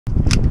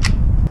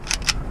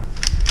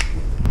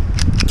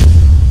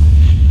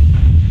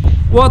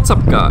What's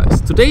up guys?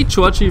 Today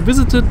Georgie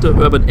visited the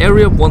urban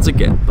area once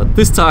again, but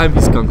this time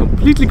he's gone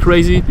completely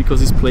crazy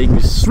because he's playing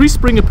with 3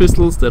 Springer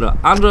pistols that are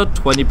under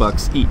 20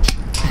 bucks each.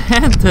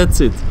 And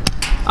that's it.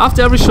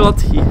 After every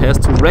shot he has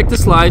to wreck the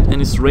slide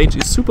and his range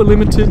is super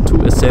limited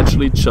to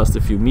essentially just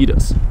a few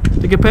meters.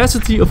 The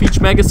capacity of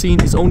each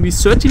magazine is only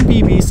 13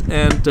 BBs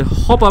and the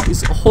hop-up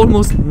is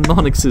almost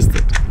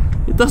non-existent.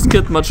 It doesn't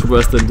get much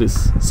worse than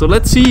this, so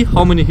let's see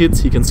how many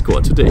hits he can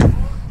score today.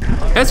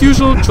 As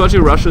usual, Georgie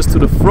rushes to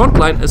the front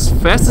line as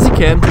fast as he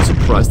can to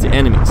surprise the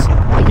enemies.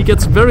 He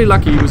gets very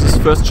lucky with his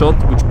first shot,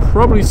 which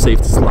probably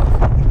saved his life.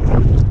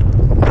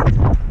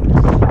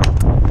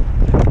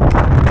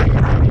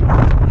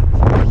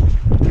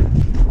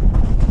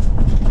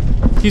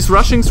 He's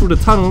rushing through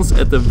the tunnels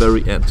at the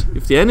very end.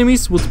 If the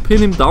enemies would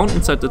pin him down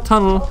inside the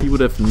tunnel, he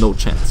would have no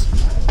chance.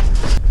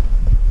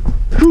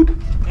 Shoot!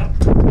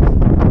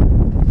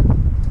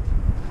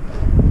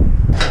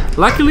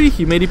 Luckily,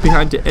 he made it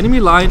behind the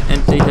enemy line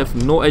and they have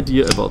no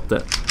idea about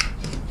that.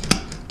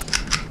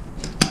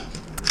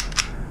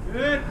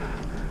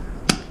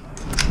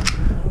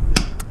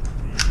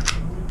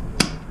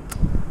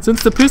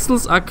 Since the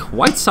pistols are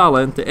quite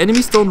silent, the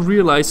enemies don't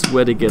realize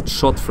where they get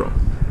shot from.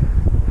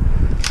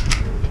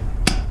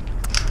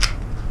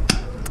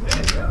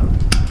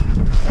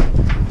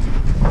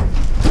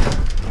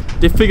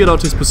 They figured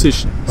out his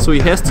position, so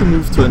he has to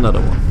move to another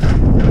one.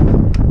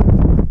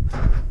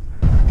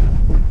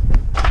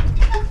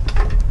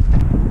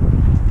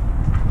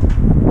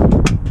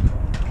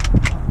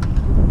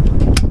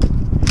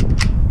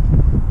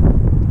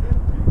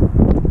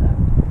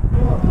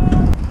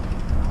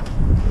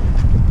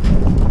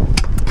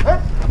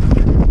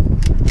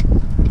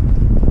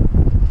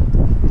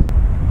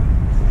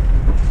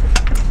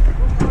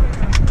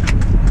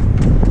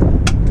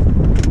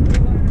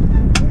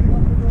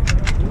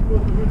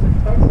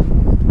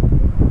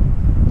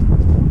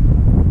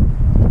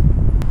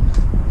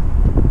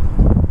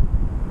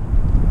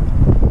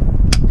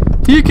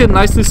 Here you can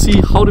nicely see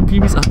how the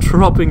BBs are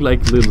dropping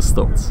like little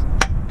stones.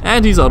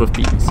 And he's out of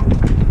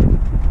BBs.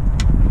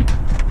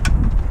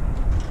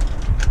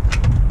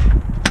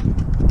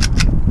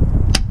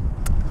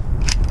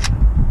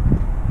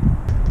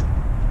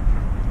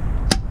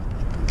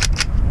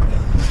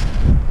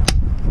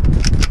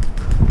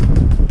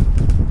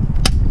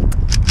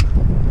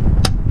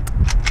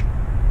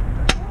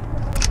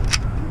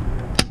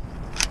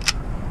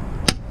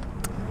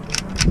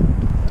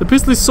 The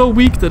pistol is so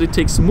weak that it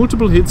takes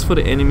multiple hits for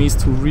the enemies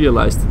to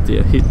realize that they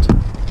are hit.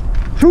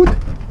 Shoot!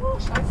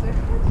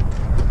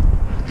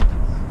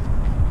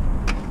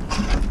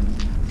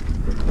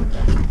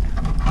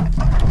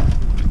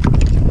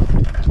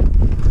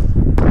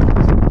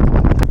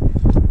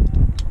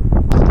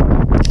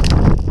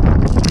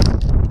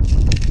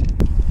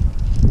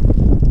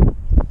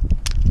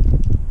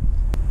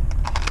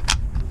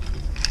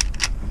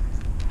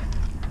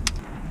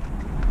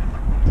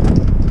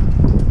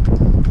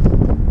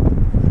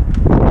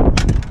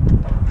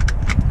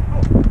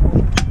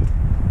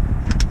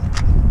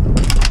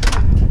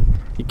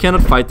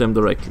 Cannot fight them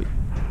directly.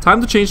 Time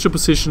to change the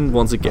position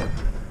once again.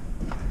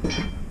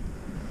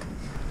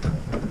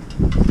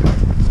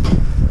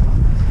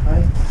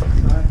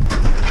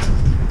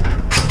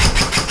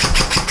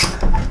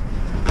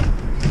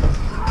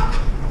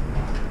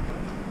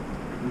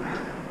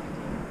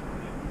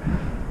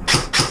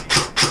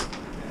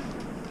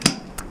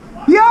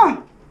 Ja!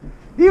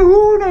 Die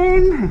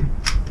Huhn!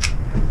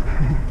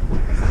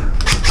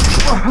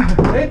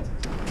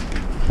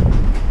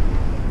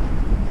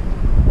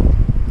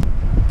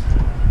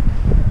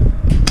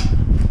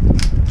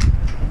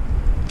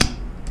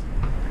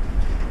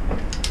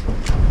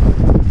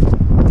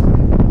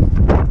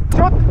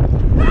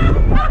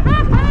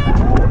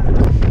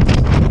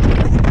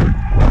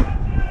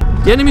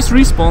 The enemies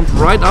respawned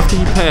right after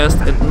he passed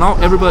and now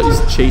everybody is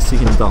chasing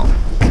him down.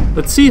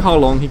 Let's see how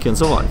long he can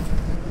survive.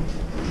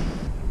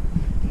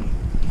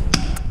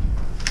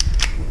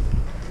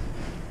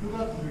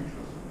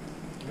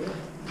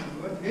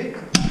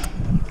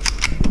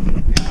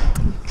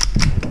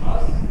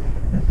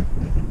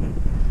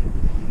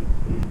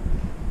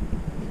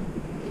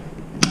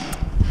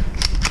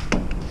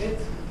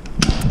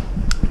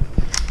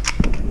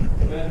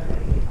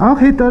 Auch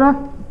Hit, oder?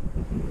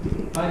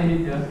 Eine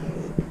Hit, ja.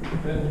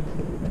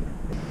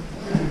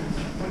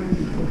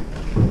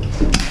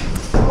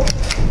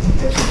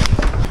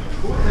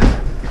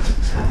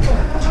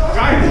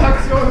 Geile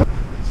Aktion!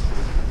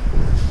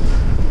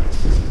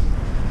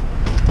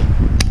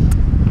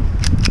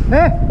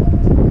 Hey!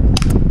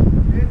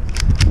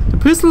 The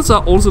pistols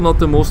are also not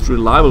the most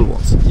reliable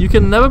ones. You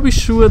can never be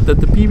sure that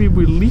the BB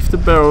will leave the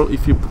barrel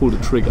if you pull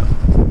the trigger.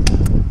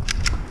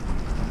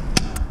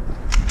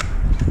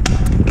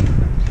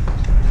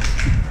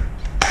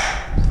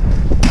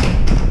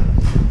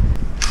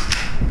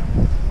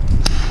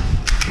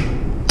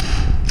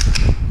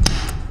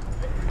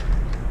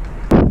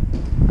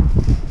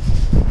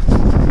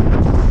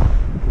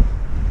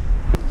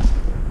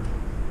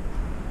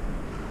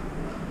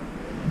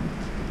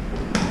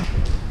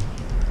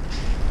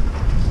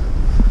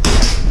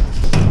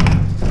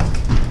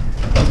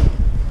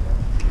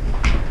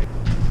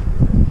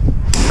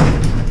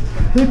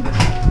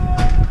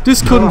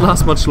 This couldn't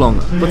last much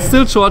longer, but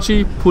still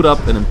Georgie put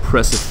up an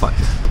impressive fight.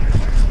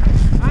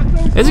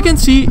 As you can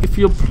see, if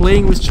you're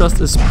playing with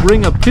just a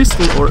Springer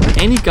pistol or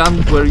any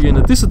gun where you're in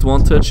a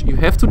disadvantage, you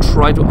have to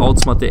try to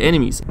outsmart the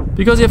enemies,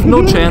 because you have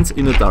no chance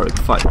in a direct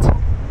fight.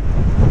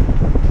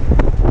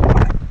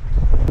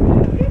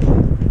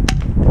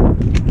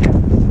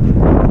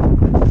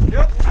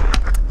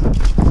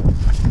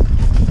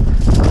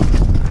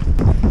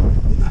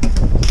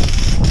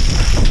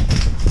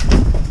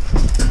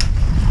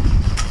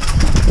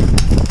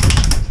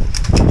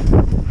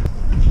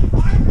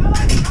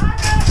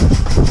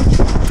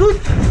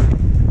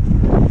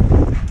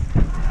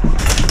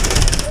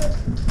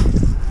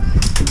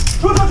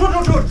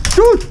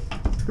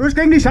 Du hast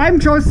gegen die Scheiben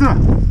geschossen!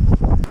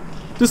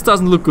 This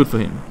doesn't look good for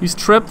him. He's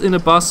trapped in a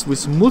bus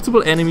with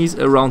multiple enemies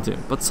around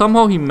him, but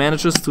somehow he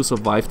manages to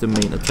survive the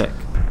main attack.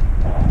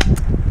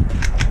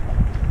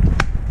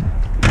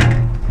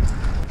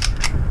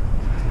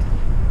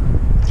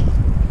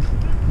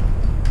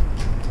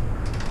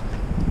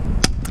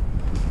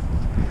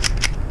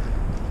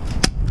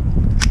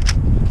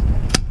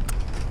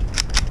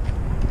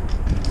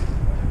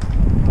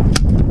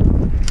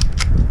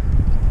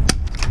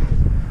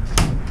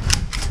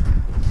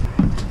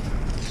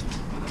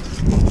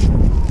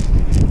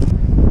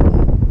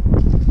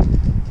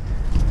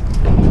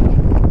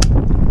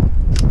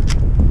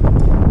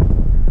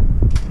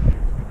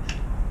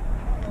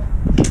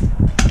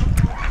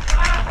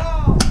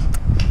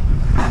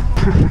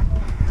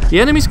 The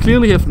enemies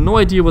clearly have no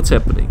idea what's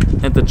happening,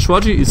 and that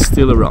Georgie is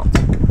still around.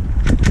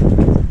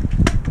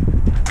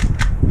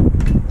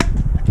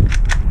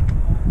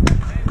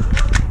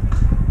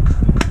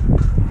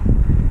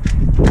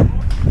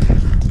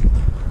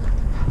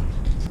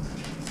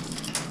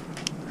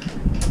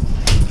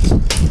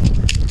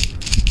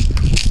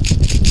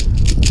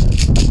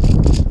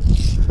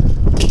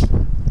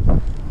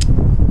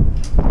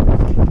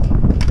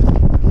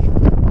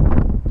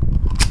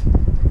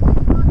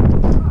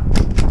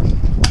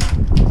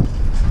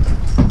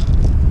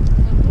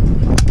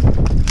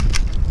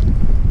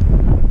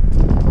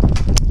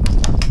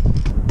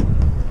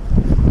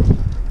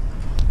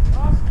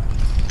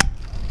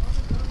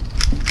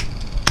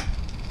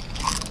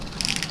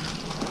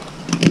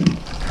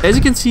 As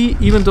you can see,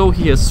 even though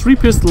he has 3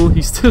 pistols,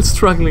 he's still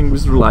struggling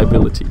with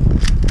reliability.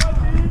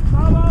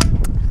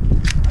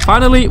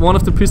 Finally, one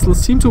of the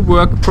pistols seemed to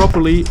work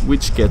properly,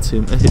 which gets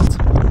him a hit.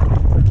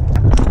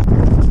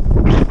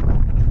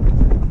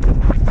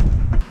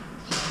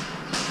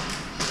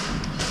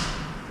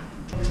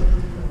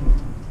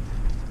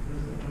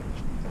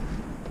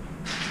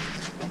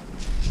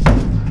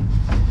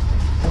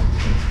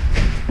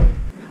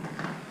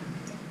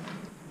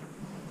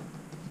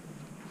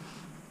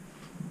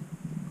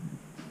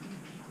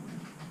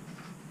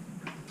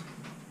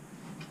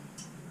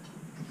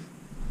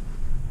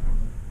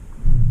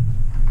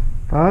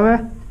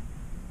 Farbe?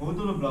 Rot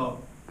oder blau?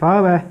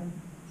 Farbe.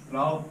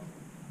 Blau.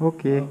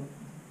 Okay.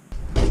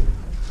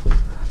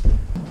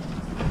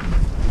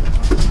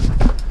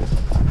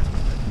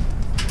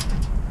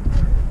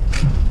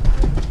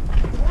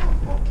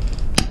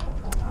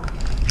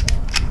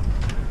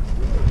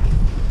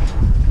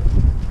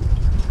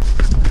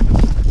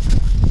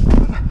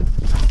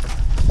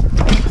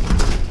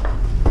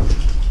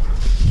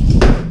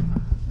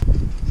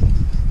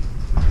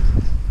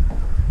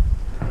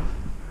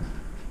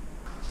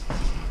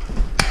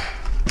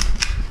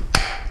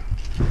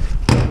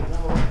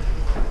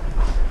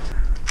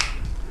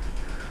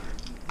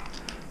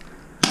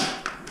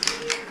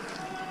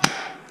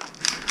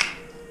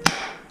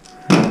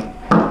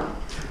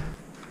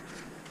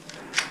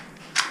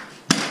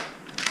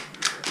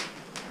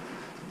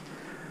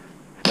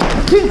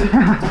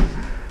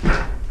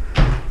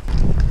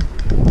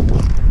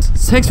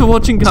 Thanks for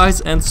watching, guys,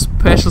 and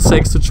special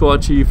thanks to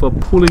Georgie for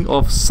pulling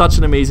off such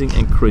an amazing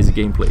and crazy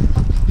gameplay.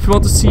 If you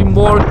want to see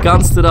more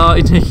guns that are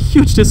in a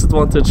huge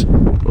disadvantage,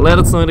 let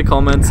us know in the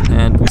comments,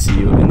 and we'll see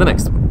you in the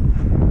next one.